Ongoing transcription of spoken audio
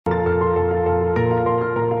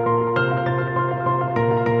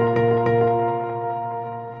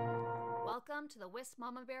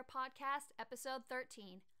Mama Bear Podcast, Episode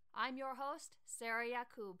 13. I'm your host, Sarah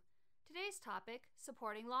Yacoub. Today's topic,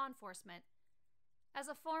 supporting law enforcement. As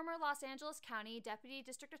a former Los Angeles County Deputy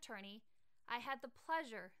District Attorney, I had the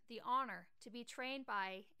pleasure, the honor, to be trained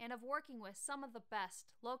by and of working with some of the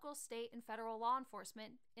best local, state, and federal law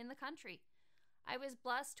enforcement in the country. I was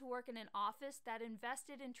blessed to work in an office that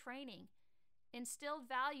invested in training, instilled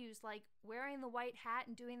values like wearing the white hat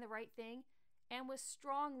and doing the right thing, and with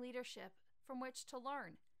strong leadership from which to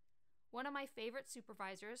learn. One of my favorite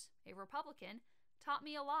supervisors, a Republican, taught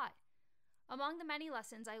me a lot. Among the many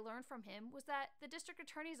lessons I learned from him was that the district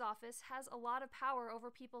attorney's office has a lot of power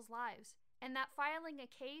over people's lives, and that filing a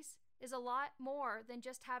case is a lot more than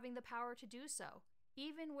just having the power to do so.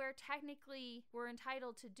 Even where technically we're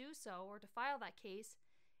entitled to do so or to file that case,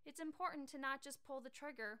 it's important to not just pull the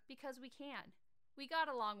trigger because we can. We got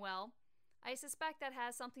along well. I suspect that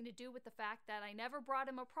has something to do with the fact that I never brought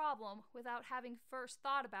him a problem without having first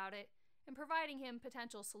thought about it and providing him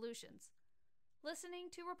potential solutions. Listening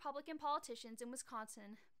to Republican politicians in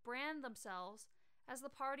Wisconsin brand themselves as the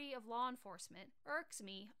party of law enforcement irks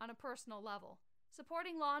me on a personal level.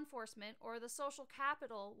 Supporting law enforcement, or the social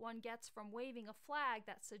capital one gets from waving a flag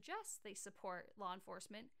that suggests they support law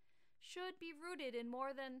enforcement, should be rooted in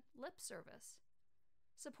more than lip service.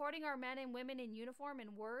 Supporting our men and women in uniform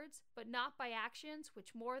in words, but not by actions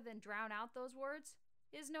which more than drown out those words,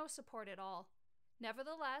 is no support at all.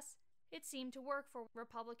 Nevertheless, it seemed to work for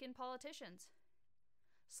Republican politicians.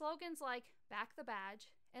 Slogans like "Back the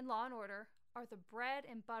Badge" and "Law and Order" are the bread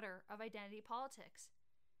and butter of identity politics.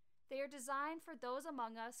 They are designed for those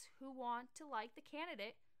among us who want to like the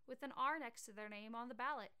candidate with an R next to their name on the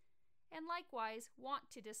ballot, and likewise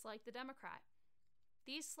want to dislike the Democrat.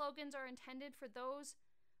 These slogans are intended for those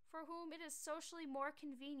for whom it is socially more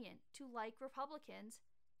convenient to like Republicans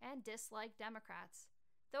and dislike Democrats.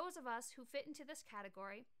 Those of us who fit into this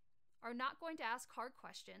category are not going to ask hard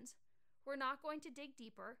questions, we're not going to dig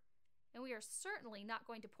deeper, and we are certainly not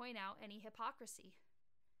going to point out any hypocrisy.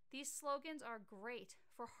 These slogans are great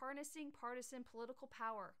for harnessing partisan political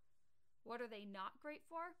power. What are they not great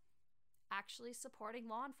for? Actually supporting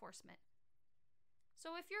law enforcement.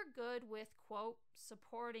 So if you're good with, quote,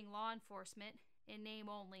 supporting law enforcement in name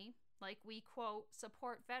only, like we, quote,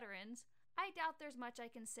 support veterans, I doubt there's much I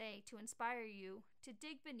can say to inspire you to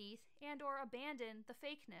dig beneath and or abandon the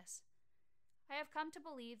fakeness. I have come to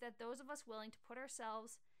believe that those of us willing to put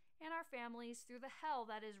ourselves and our families through the hell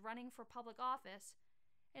that is running for public office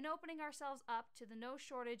and opening ourselves up to the no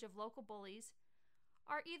shortage of local bullies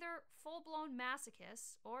are either full-blown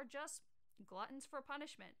masochists or just gluttons for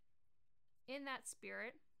punishment. In that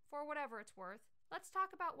spirit, for whatever it's worth, let's talk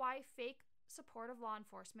about why fake support of law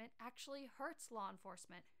enforcement actually hurts law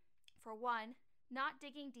enforcement. For one, not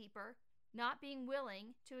digging deeper, not being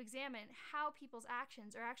willing to examine how people's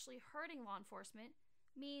actions are actually hurting law enforcement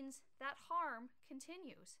means that harm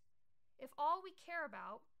continues. If all we care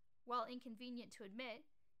about, while inconvenient to admit,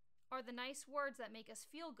 are the nice words that make us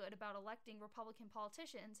feel good about electing Republican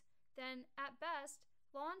politicians, then at best,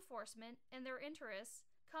 law enforcement and their interests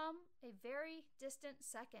come a very distant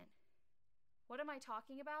second. What am I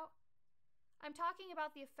talking about? I'm talking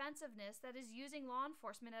about the offensiveness that is using law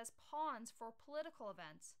enforcement as pawns for political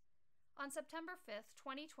events. On September 5th,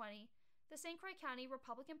 2020, the St. Croix County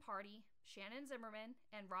Republican Party, Shannon Zimmerman,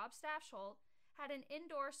 and Rob Staffsholt had an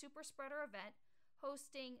indoor superspreader event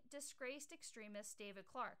hosting disgraced extremist David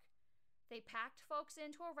Clark. They packed folks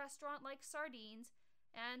into a restaurant like sardines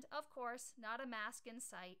and, of course, not a mask in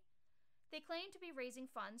sight. They claimed to be raising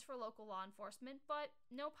funds for local law enforcement, but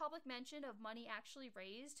no public mention of money actually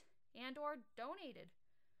raised and or donated.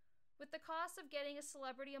 With the cost of getting a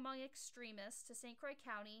celebrity among extremists to St. Croix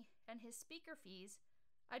County and his speaker fees,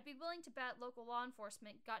 I'd be willing to bet local law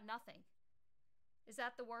enforcement got nothing. Is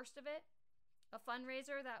that the worst of it? A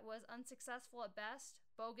fundraiser that was unsuccessful at best,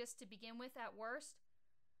 bogus to begin with at worst?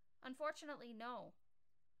 Unfortunately, no.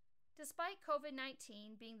 Despite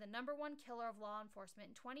COVID-19 being the #1 killer of law enforcement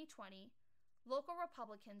in 2020, local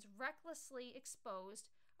Republicans recklessly exposed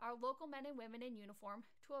our local men and women in uniform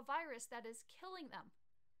to a virus that is killing them.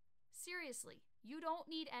 Seriously, you don't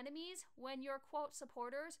need enemies when your, quote,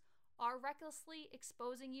 supporters are recklessly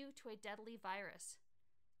exposing you to a deadly virus.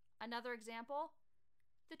 Another example,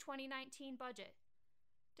 the 2019 budget.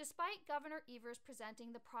 Despite Governor Evers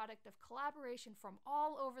presenting the product of collaboration from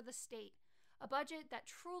all over the state, a budget that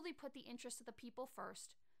truly put the interests of the people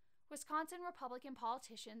first, Wisconsin Republican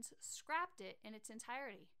politicians scrapped it in its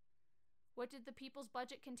entirety. What did the people's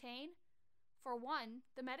budget contain? For one,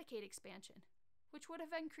 the Medicaid expansion, which would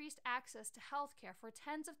have increased access to health care for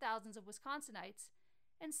tens of thousands of Wisconsinites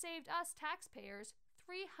and saved us taxpayers $3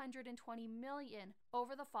 $320 million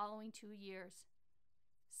over the following 2 years.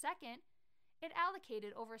 Second, it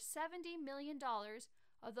allocated over $70 million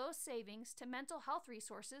of those savings to mental health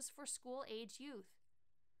resources for school-age youth.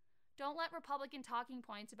 Don't let Republican talking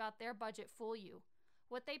points about their budget fool you.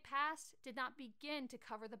 What they passed did not begin to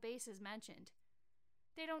cover the bases mentioned.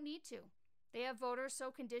 They don't need to. They have voters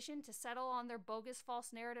so conditioned to settle on their bogus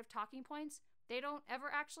false narrative talking points, they don't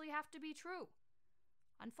ever actually have to be true.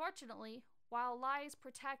 Unfortunately, while lies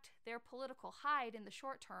protect their political hide in the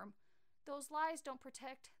short term, those lies don't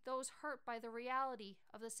protect those hurt by the reality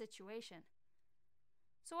of the situation.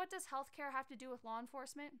 So what does healthcare have to do with law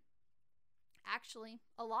enforcement? Actually,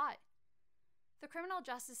 a lot. The criminal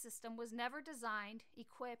justice system was never designed,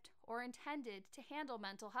 equipped, or intended to handle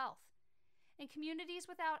mental health. In communities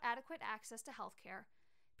without adequate access to healthcare,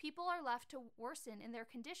 people are left to worsen in their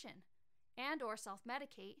condition and or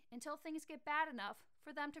self-medicate until things get bad enough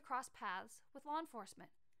for them to cross paths with law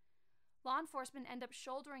enforcement. Law enforcement end up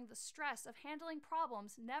shouldering the stress of handling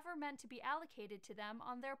problems never meant to be allocated to them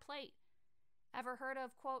on their plate. Ever heard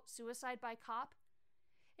of, quote, suicide by cop?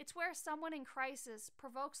 It's where someone in crisis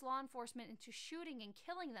provokes law enforcement into shooting and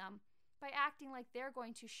killing them by acting like they're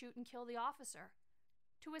going to shoot and kill the officer.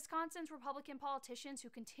 To Wisconsin's Republican politicians who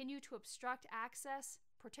continue to obstruct access,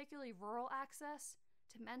 particularly rural access,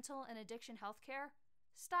 to mental and addiction health care,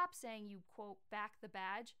 stop saying you, quote, back the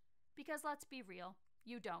badge, because let's be real,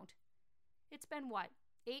 you don't. It's been,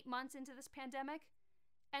 8 months into this pandemic?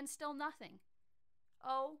 And still nothing.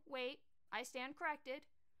 Oh, wait, I stand corrected.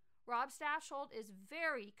 Rob Stafshold is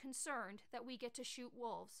very concerned that we get to shoot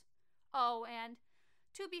wolves. Oh, and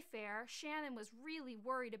to be fair, Shannon was really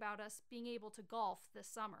worried about us being able to golf this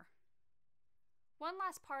summer. One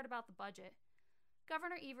last part about the budget.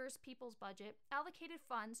 Governor Evers' People's Budget allocated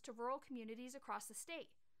funds to rural communities across the state.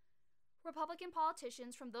 Republican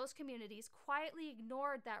politicians from those communities quietly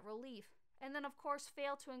ignored that relief and then, of course,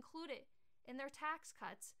 failed to include it in their tax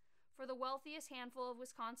cuts for the wealthiest handful of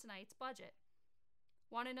Wisconsinites' budget.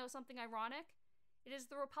 Want to know something ironic? It is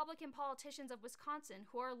the Republican politicians of Wisconsin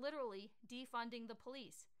who are literally defunding the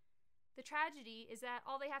police. The tragedy is that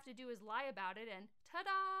all they have to do is lie about it and,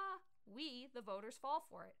 ta-da, we, the voters, fall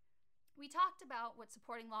for it. We talked about what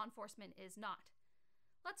supporting law enforcement is not.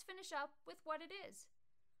 Let's finish up with what it is.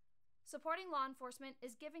 Supporting law enforcement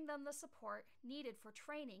is giving them the support needed for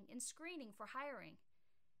training and screening for hiring.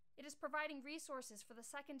 It is providing resources for the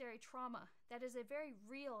secondary trauma that is a very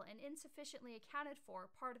real and insufficiently accounted for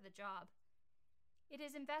part of the job. It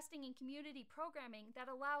is investing in community programming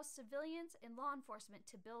that allows civilians and law enforcement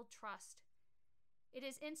to build trust. It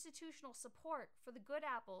is institutional support for the good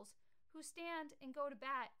apples who stand and go to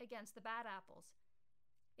bat against the bad apples.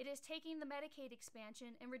 It is taking the Medicaid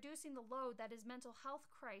expansion and reducing the load that is mental health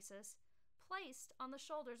crisis placed on the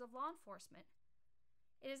shoulders of law enforcement.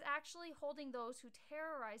 It is actually holding those who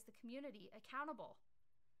terrorize the community accountable.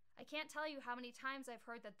 I can't tell you how many times I've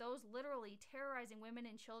heard that those literally terrorizing women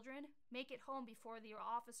and children make it home before the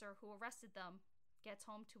officer who arrested them gets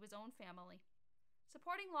home to his own family.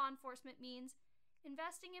 Supporting law enforcement means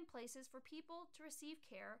investing in places for people to receive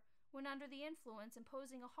care when under the influence and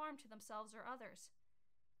posing a harm to themselves or others.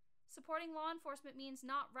 Supporting law enforcement means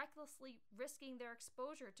not recklessly risking their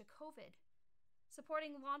exposure to COVID.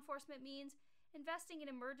 Supporting law enforcement means investing in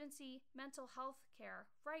emergency mental health care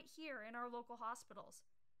right here in our local hospitals.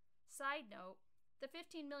 Side note, the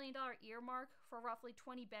 $15 million earmark for roughly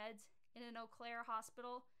 20 beds in an Eau Claire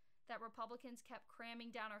hospital that Republicans kept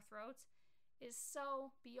cramming down our throats is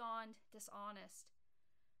so beyond dishonest.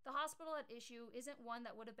 The hospital at issue isn't one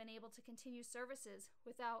that would have been able to continue services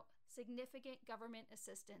without significant government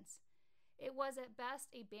assistance. It was at best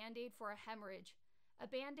a Band-Aid for a hemorrhage, a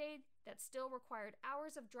Band-Aid that still required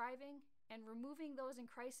hours of driving and removing those in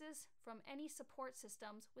crisis from any support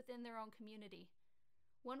systems within their own community.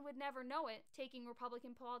 One would never know it, taking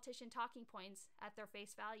Republican politician talking points at their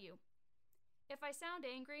face value. If I sound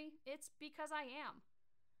angry, it's because I am.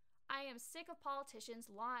 I am sick of politicians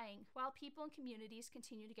lying while people and communities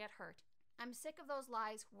continue to get hurt. I'm sick of those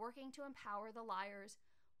lies working to empower the liars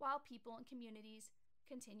while people and communities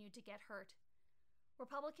continue to get hurt.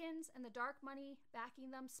 Republicans and the dark money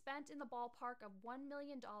backing them spent in the ballpark of $1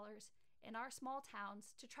 million in our small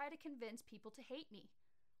towns to try to convince people to hate me.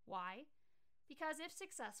 Why? Because if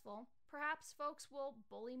successful, perhaps folks will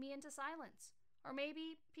bully me into silence. Or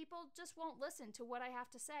maybe people just won't listen to what I have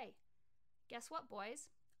to say. Guess what, boys?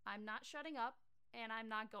 I'm not shutting up, and I'm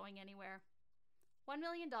not going anywhere. $1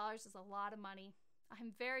 million is a lot of money.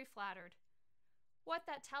 I'm very flattered. What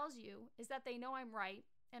that tells you is that they know I'm right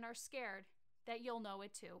and are scared that you'll know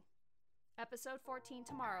it too. Episode 14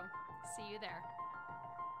 tomorrow. See you there.